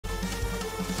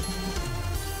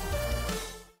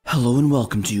Hello and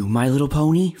welcome to My Little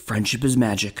Pony, Friendship is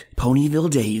Magic, Ponyville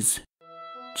Days.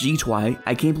 Gee, Twi,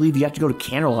 I can't believe you have to go to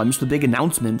Canterlot and miss the big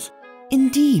announcement.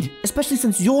 Indeed, especially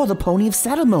since you're the Pony of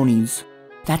Ceremonies.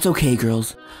 That's okay,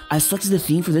 girls. I've selected the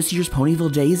theme for this year's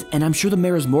Ponyville Days, and I'm sure the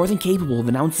mayor is more than capable of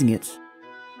announcing it.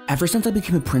 Ever since I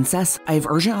became a princess, I have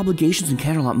urgent obligations in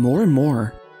Canterlot more and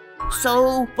more.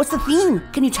 So, what's the theme?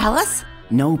 Can you tell us?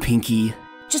 No, Pinky.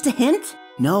 Just a hint?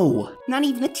 No. Not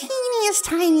even the teeniest,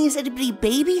 tiniest, itty-bitty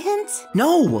baby hint?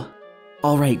 No!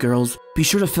 Alright, girls, be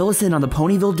sure to fill us in on the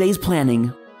Ponyville Days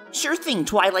planning. Sure thing,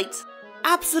 Twilight.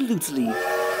 Absolutely.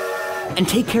 And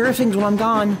take care of things while I'm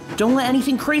gone. Don't let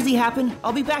anything crazy happen.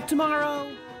 I'll be back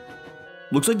tomorrow.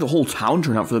 Looks like the whole town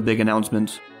turned out for the big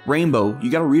announcement. Rainbow,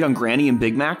 you got a read on Granny and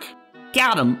Big Mac?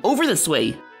 Got 'em. Over this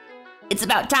way. It's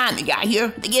about time they got here.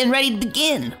 They're getting ready to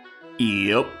begin.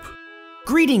 Yep.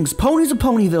 Greetings, ponies of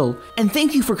Ponyville, and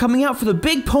thank you for coming out for the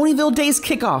big Ponyville Days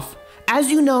kickoff.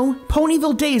 As you know,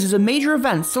 Ponyville Days is a major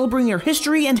event celebrating our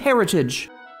history and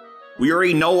heritage. We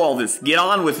already know all this. Get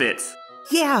on with it.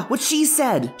 Yeah, what she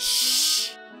said. Shh.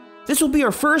 This will be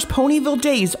our first Ponyville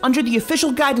Days under the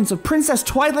official guidance of Princess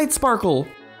Twilight Sparkle.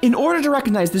 In order to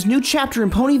recognize this new chapter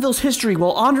in Ponyville's history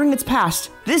while honoring its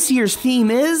past, this year's theme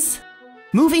is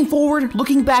Moving Forward,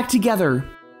 Looking Back Together.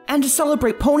 And to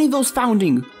celebrate Ponyville's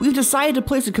founding, we've decided to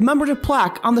place a commemorative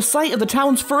plaque on the site of the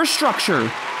town's first structure.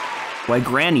 Why,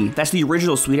 Granny, that's the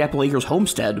original Sweet Apple Acres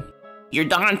homestead. You're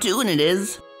darn tootin' it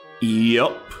is.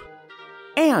 Yup.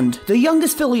 And the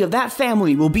youngest filly of that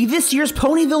family will be this year's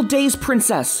Ponyville Days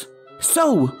princess.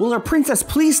 So, will our princess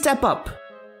please step up?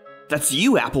 That's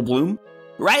you, Apple Bloom.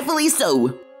 Rightfully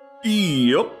so.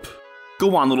 Yup.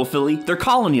 Go on, little filly, they're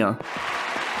calling ya.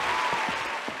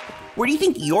 Where do you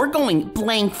think you're going,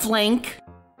 blank flank?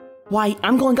 Why,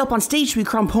 I'm going up on stage to be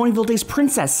crowned Ponyville Days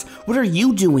princess. What are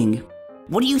you doing?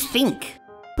 What do you think?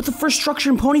 But the first structure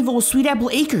in Ponyville was Sweet Apple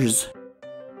Acres.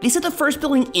 They said the first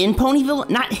building in Ponyville,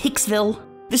 not Hicksville.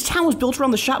 This town was built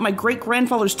around the shop my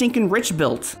great-grandfather Stinkin' Rich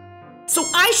built. So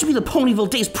I should be the Ponyville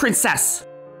Days princess.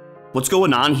 What's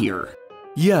going on here?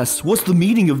 Yes, what's the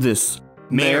meaning of this?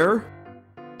 Mayor?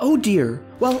 Oh dear.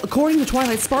 Well, according to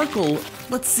Twilight Sparkle,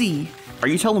 let's see. Are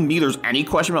you telling me there's any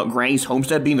question about Granny's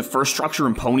homestead being the first structure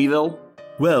in Ponyville?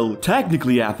 Well,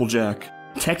 technically, Applejack.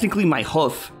 Technically my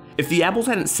hoof. If the apples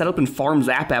hadn't set up and farmed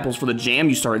Zap apples for the jam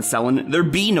you started selling,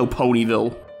 there'd be no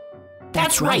Ponyville.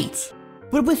 That's right.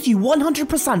 We're with you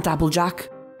 100%, Applejack.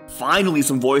 Finally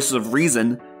some voices of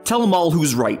reason. Tell them all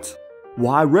who's right.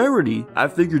 Why, Rarity, I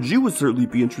figured you would certainly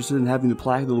be interested in having the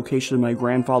plaque at the location of my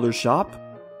grandfather's shop.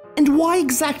 And why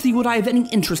exactly would I have any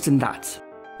interest in that?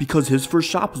 Because his first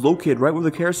shop is located right where the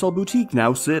Carousel Boutique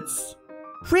now sits.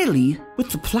 Really?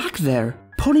 With the plaque there?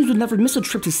 Ponies would never miss a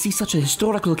trip to see such a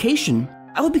historic location.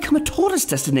 I would become a tourist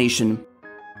destination.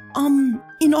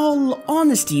 In all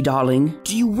honesty, darling,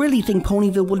 do you really think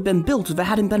Ponyville would have been built if it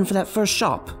hadn't been for that first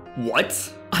shop?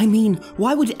 What? I mean,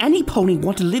 why would any pony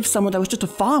want to live somewhere that was just a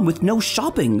farm with no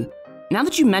shopping? Now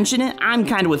that you mention it, I'm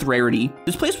kinda with Rarity.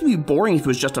 This place would be boring if it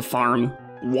was just a farm.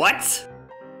 What?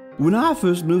 When I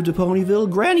first moved to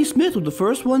Ponyville, Granny Smith was the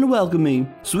first one to welcome me.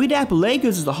 Sweet Apple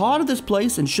Acres is the heart of this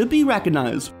place and should be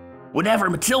recognized. Whatever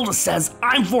Matilda says,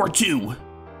 I'm for too.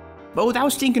 But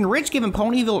without Stinkin' Rich giving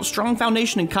Ponyville a strong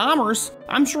foundation in commerce,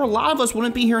 I'm sure a lot of us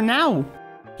wouldn't be here now.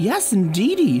 Yes,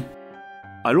 indeedy.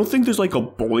 I don't think there's like a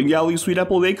bowling alley Sweet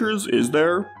Apple Acres, is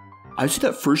there? I see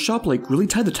that first shop like really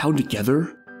tied the town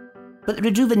together. But the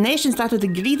rejuvenation started the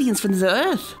ingredients from the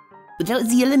earth. Without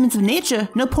the elements of nature,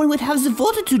 no pony would have the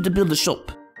fortitude to build a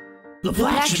shop. The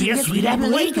plaque should be at Sweet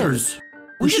Apple Acres.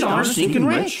 We should honor Stinkin'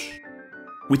 Rich.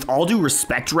 With all due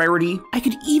respect, Rarity, I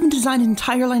could even design an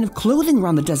entire line of clothing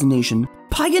around the designation.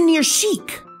 Pioneer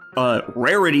chic!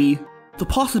 Rarity. The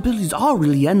possibilities are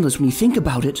really endless when you think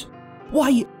about it.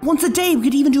 Why, once a day we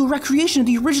could even do a recreation of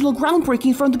the original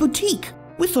groundbreaking from the boutique.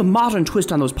 With a modern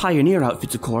twist on those pioneer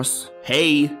outfits, of course.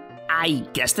 Hey, I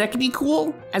guess that could be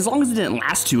cool, as long as it didn't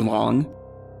last too long.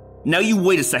 Now you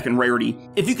wait a second, Rarity.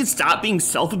 If you could stop being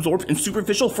self-absorbed and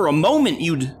superficial for a moment,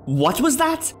 you'd— What was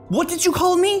that? What did you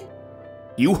call me?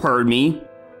 You heard me.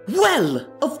 Well,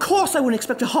 of course I wouldn't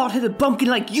expect a hard-headed bumpkin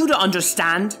like you to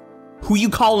understand. Who you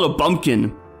calling a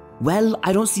bumpkin? Well,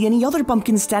 I don't see any other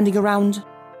bumpkins standing around.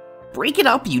 Break it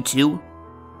up, you two.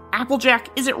 Applejack,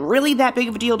 is it really that big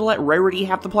of a deal to let Rarity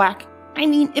have the plaque? I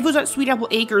mean, if it was at Sweet Apple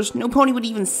Acres, no pony would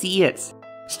even see it.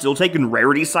 Still taking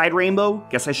Rarity's side, Rainbow?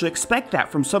 Guess I should expect that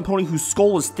from some pony whose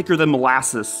skull is thicker than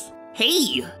molasses.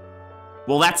 Hey!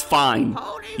 Well, that's fine.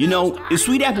 You know, if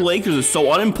Sweet Apple Acres is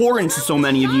so unimportant to so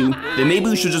many of you, then maybe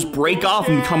we should just break off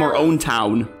and become our own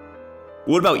town.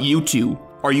 What about you two?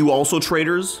 Are you also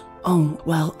traders? Oh,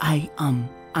 well,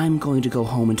 I'm going to go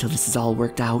home until this is all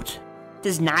worked out.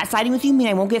 Does not siding with you mean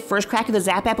I won't get first crack at the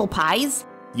Zap Apple pies?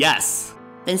 Yes.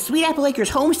 Then Sweet Apple Acres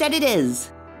homestead it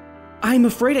is. I'm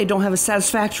afraid I don't have a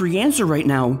satisfactory answer right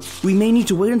now. We may need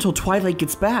to wait until Twilight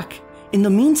gets back. In the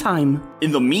meantime,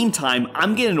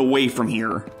 I'm getting away from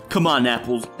here. Come on,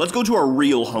 Apples, let's go to our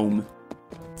real home.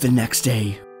 the next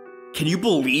day. Can you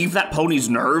believe that pony's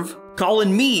nerve?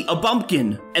 Calling me a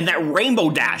bumpkin, and that Rainbow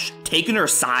Dash taking her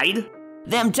side?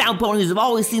 Them town ponies have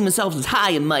always seen themselves as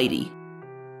high and mighty.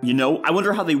 You know, I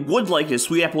wonder how they would like it if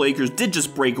Sweet Apple Acres did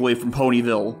just break away from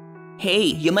Ponyville. Hey,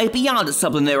 you might be onto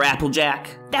something there, Applejack.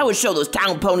 That would show those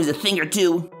town ponies a thing or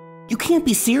two. You can't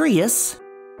be serious.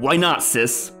 Why not,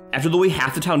 sis? After the way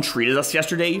half the town treated us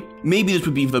yesterday, maybe this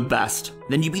would be the best.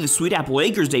 Then you'd be the Sweet Apple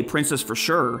Acres Day princess for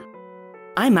sure.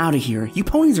 I'm out of here. You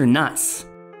ponies are nuts.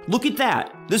 Look at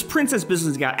that. This princess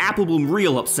business got Apple Bloom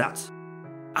real upset.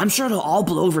 I'm sure it'll all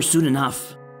blow over soon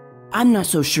enough. I'm not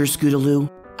so sure, Scootaloo.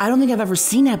 I don't think I've ever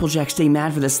seen Applejack stay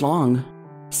mad for this long.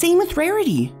 Same with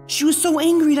Rarity. She was so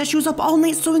angry that she was up all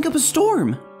night sewing up a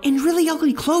storm. In really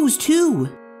ugly clothes, too.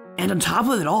 And on top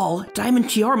of it all, Diamond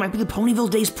Tiara might be the Ponyville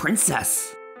Days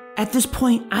princess. At this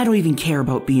point, I don't even care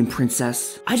about being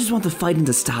princess. I just want the fighting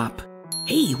to stop.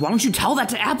 Hey, why don't you tell that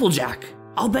to Applejack?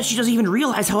 I'll bet she doesn't even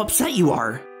realize how upset you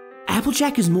are.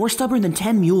 Applejack is more stubborn than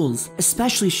 10 mules,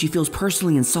 especially if she feels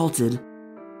personally insulted.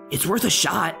 It's worth a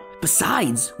shot.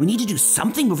 Besides, we need to do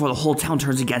something before the whole town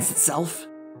turns against itself.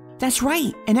 That's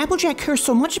right, and Applejack cares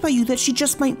so much about you that she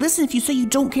just might listen if you say you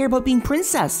don't care about being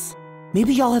princess.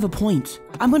 Maybe y'all have a point.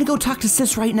 I'm gonna go talk to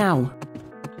Sis right now.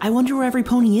 I wonder where every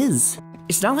pony is.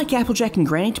 It's not like Applejack and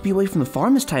Granny to be away from the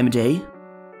farm this time of day.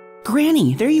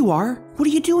 Granny, there you are. What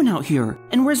are you doing out here?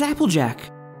 And where's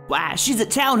Applejack? Why, she's at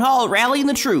town hall rallying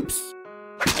the troops.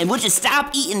 And would you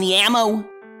stop eating the ammo?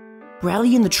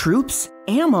 Rallying the troops?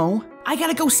 Ammo? I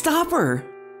gotta go stop her.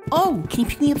 Oh, can you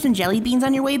pick me up some jelly beans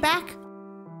on your way back?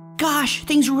 Gosh,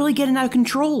 things are really getting out of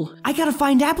control. I gotta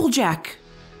find Applejack.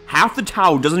 Half the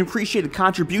town doesn't appreciate the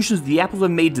contributions the apples have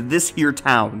made to this here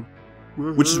town.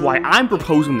 Which is why I'm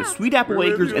proposing the Sweet Apple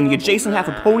Acres and the adjacent half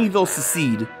of Ponyville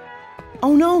secede.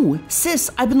 Oh no, Sis,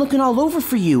 I've been looking all over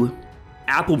for you.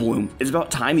 Apple Bloom, it's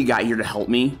about time you got here to help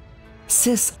me.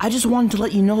 Sis, I just wanted to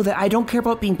let you know that I don't care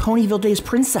about being Ponyville Days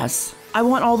princess. I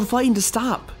want all the fighting to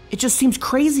stop. It just seems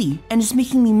crazy, and it's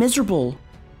making me miserable.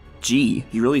 Gee,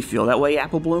 you really feel that way,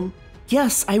 Apple Bloom?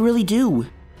 Yes, I really do.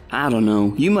 I don't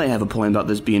know, you might have a point about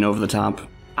this being over the top.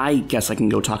 I guess I can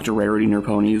go talk to Rarity and her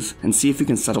ponies, and see if we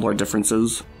can settle our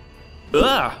differences.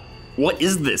 Ugh! What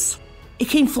is this? It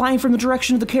came flying from the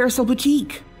direction of the Carousel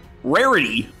Boutique.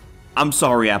 Rarity! I'm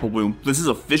sorry, Apple Bloom, this is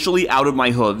officially out of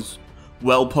my hooves.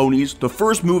 Well, ponies, the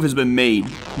first move has been made.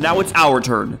 Now it's our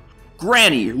turn.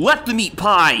 Granny, let them eat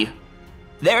pie!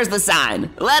 There's the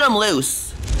sign. Let 'em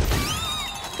loose.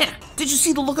 Did you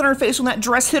see the look on her face when that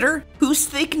dress hit her? Who's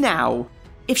thick now?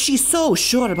 If she's so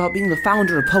sure about being the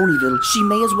founder of Ponyville, she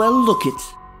may as well look it.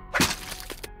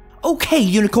 Okay,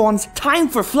 unicorns, time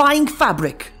for flying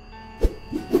fabric.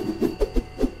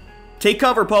 Take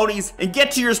cover, ponies, and get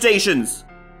to your stations!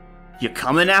 You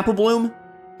coming, Apple Bloom?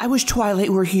 I wish Twilight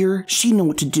were here. She'd know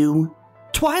what to do.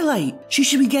 Twilight! She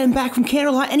should be getting back from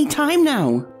Canterlot any time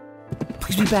now.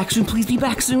 Please be back soon, please be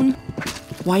back soon.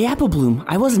 Why, Apple Bloom,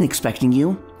 I wasn't expecting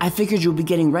you. I figured you would be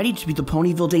getting ready to be the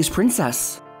Ponyville Days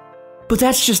princess. But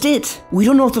that's just it. We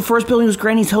don't know if the first building was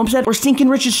Granny's homestead or Stinkin'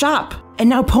 Rich's shop. And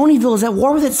now Ponyville is at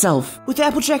war with itself, with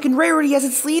Applejack and Rarity as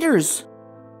its leaders.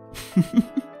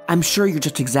 I'm sure you're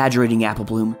just exaggerating, Apple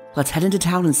Bloom. Let's head into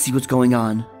town and see what's going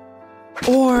on.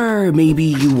 Or maybe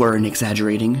you weren't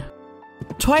exaggerating.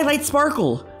 Twilight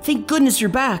Sparkle, thank goodness you're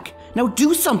back. Now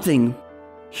do something.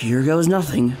 Here goes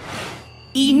nothing.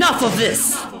 Enough of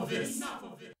this!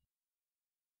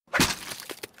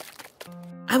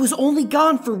 I was only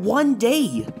gone for 1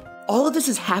 day. All of this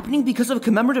is happening because of a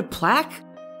commemorative plaque?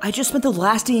 I just spent the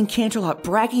last day in Canterlot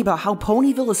bragging about how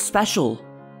Ponyville is special.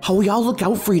 How we all look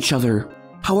out for each other.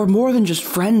 How we're more than just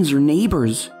friends or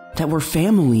neighbors. That we're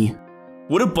family.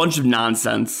 What a bunch of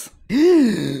nonsense.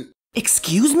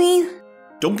 Excuse me?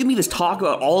 Don't give me this talk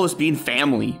about all of us being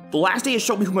family. The last day has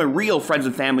shown me who my real friends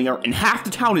and family are, and half the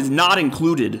town is not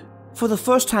included. For the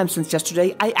first time since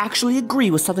yesterday, I actually agree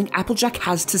with something Applejack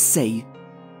has to say.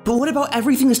 But what about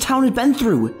everything this town has been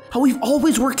through? How we've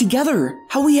always worked together?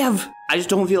 How we have... I just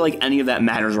don't feel like any of that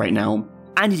matters right now.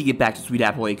 I need to get back to Sweet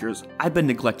Apple Acres. I've been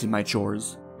neglecting my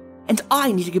chores. And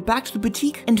I need to get back to the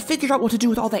boutique and figure out what to do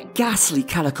with all that ghastly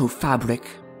calico fabric.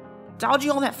 Dodging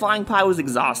all that flying pie was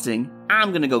exhausting.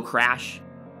 I'm gonna go crash.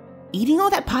 Eating all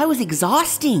that pie was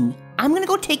exhausting. I'm gonna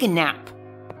go take a nap.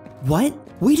 What?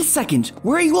 Wait a second.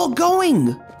 Where are you all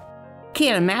going?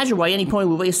 can't imagine why any pony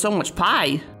would waste so much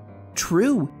pie.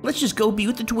 True. Let's just go be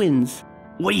with the twins.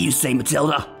 What do you say,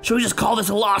 Matilda? Should we just call this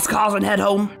a lost cause and head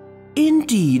home?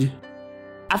 Indeed.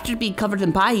 After being covered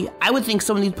in pie, I would think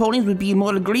some of these ponies would be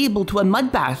more agreeable to a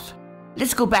mud bath.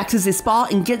 Let's go back to the spa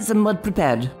and get some mud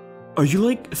prepared. Are you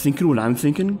like thinking what I'm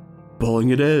thinking? Bowling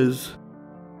it is.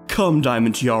 Come,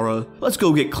 Diamond Tiara, let's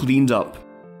go get cleaned up.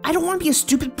 I don't want to be a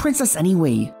stupid princess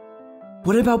anyway.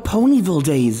 What about Ponyville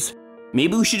Days?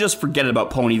 Maybe we should just forget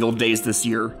about Ponyville Days this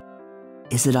year.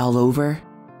 Is it all over?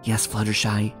 Yes,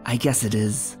 Fluttershy, I guess it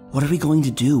is. What are we going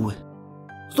to do?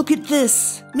 Look at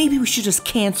this! Maybe we should just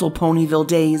cancel Ponyville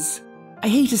Days. I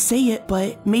hate to say it,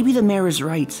 but maybe the mayor is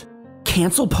right.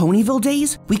 Cancel Ponyville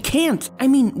Days? We can't. I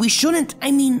mean, we shouldn't.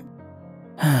 I mean...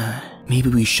 maybe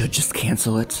we should just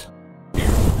cancel it.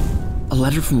 A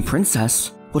letter from the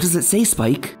princess? What does it say,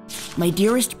 Spike? My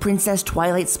dearest Princess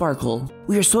Twilight Sparkle,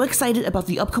 we are so excited about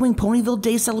the upcoming Ponyville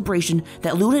Day celebration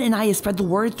that Luna and I have spread the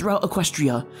word throughout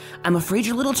Equestria. I'm afraid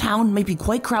your little town might be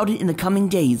quite crowded in the coming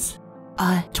days.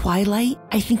 Twilight?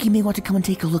 I think you may want to come and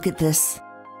take a look at this.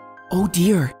 Oh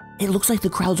dear, it looks like the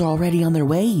crowds are already on their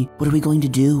way. What are we going to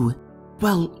do?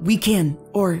 Well, we can,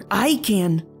 or I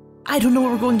can. I don't know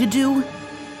what we're going to do.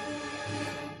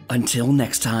 Until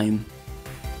next time.